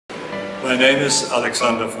My name is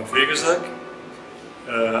Alexander von Vegesack.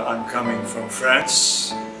 I'm coming from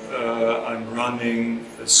France. I'm running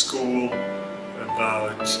a school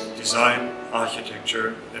about design,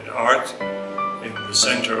 architecture and art in the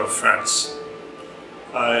center of France.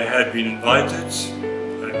 I had been invited.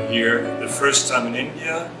 I'm here the first time in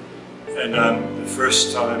India, and I'm the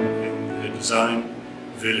first time in the design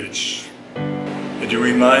village. It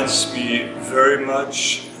reminds me very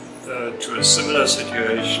much to a similar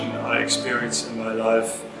situation I experienced in my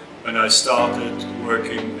life when I started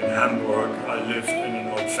working in Hamburg. I lived in an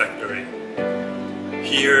old factory.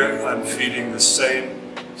 Here I'm feeling the same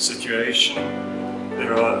situation.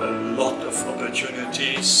 There are a lot of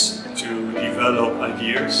opportunities to develop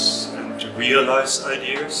ideas and to realize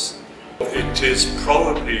ideas. It is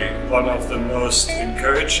probably one of the most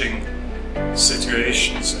encouraging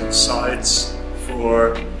situations and sites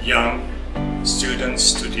for young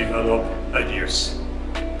students to develop ideas.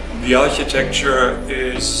 The architecture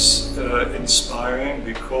is inspiring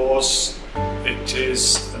because it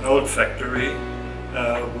is an old factory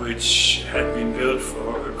which had been built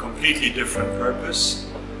for a completely different purpose.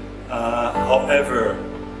 However,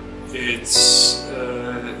 its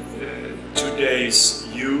today's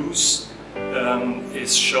use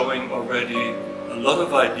is showing already a lot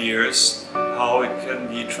of ideas how it can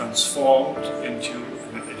be transformed into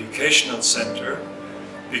an educational center,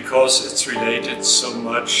 because it's related so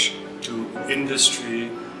much to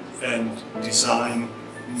industry, and design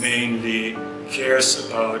mainly cares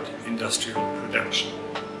about industrial production.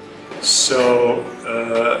 So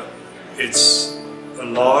it's a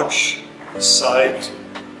large site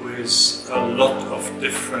with a lot of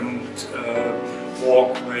different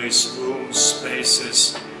walkways, rooms,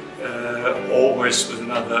 spaces, always with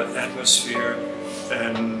another atmosphere,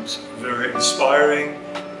 and very inspiring.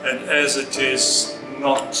 And as it is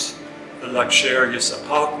not a luxurious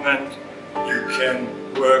apartment, you can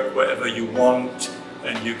work wherever you want,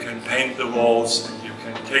 and you can paint the walls, and you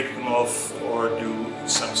can take them off or do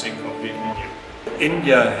something completely new.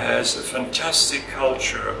 India has a fantastic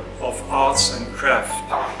culture of arts and craft.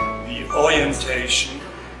 The orientation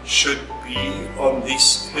should be on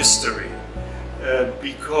this history,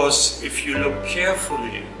 because if you look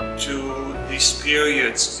carefully to these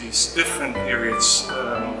periods, these different periods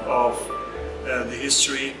of the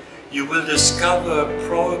history, you will discover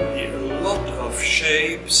probably a lot of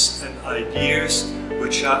shapes and ideas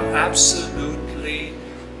which are absolutely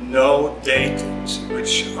no dated,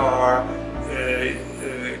 which are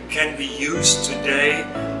can be used today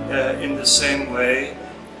in the same way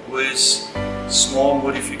with small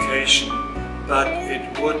modification, but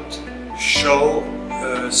it would show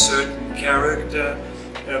a certain character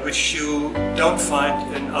which you don't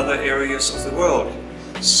find in other areas of the world.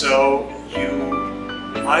 So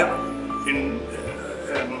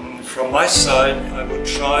from my side, I would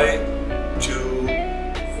try to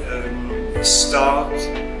start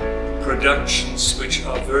productions which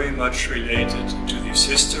are very much related to this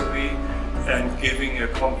history and giving a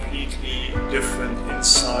completely different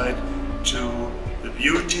insight to the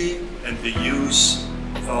beauty and the use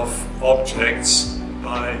of objects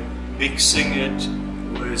by mixing it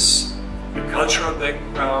with the cultural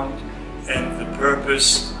background and the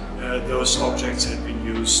purpose those objects had been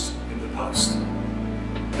used in the past.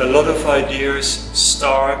 A lot of ideas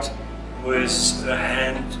start with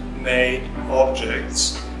handmade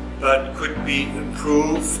objects, but could be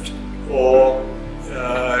improved or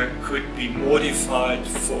could be modified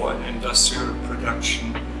for an industrial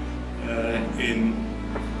production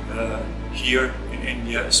here in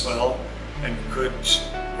India as well, and could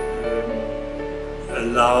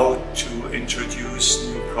allow to introduce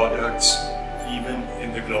new products even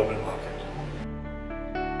in the global market.